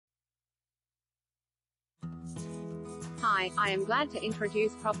Hi, I am glad to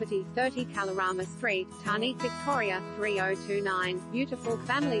introduce property 30 Kalorama Street, Tarneit, Victoria, 3029. Beautiful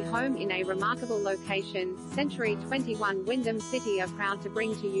family home in a remarkable location. Century 21 Wyndham City are proud to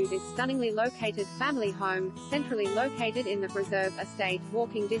bring to you this stunningly located family home, centrally located in the Reserve Estate,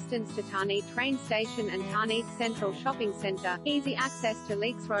 walking distance to Tarneit train station and Tarneit Central Shopping Centre, easy access to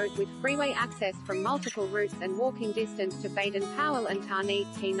Leaks Road with freeway access from multiple routes and walking distance to Baden-Powell and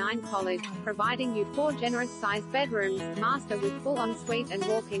Tarneit T9 College, providing you 4 generous-sized bedrooms, master with full ensuite and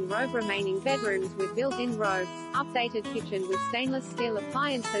walk-in robe, remaining bedrooms with built-in robes, updated kitchen with stainless steel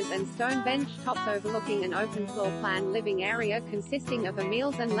appliances and stone bench tops overlooking an open floor plan living area consisting of a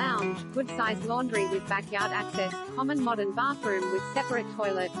meals and lounge, good-sized laundry with backyard access, common modern bathroom with separate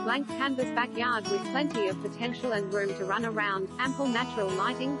toilet, blank canvas backyard with plenty of potential and room to run around, ample natural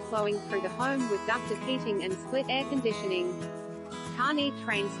lighting flowing through the home with ducted heating and split air conditioning. Tarneit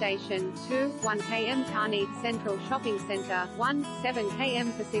train station, 2:1 km Tarneit Central Shopping Centre, 1:7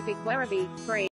 km Pacific Werribee, 3.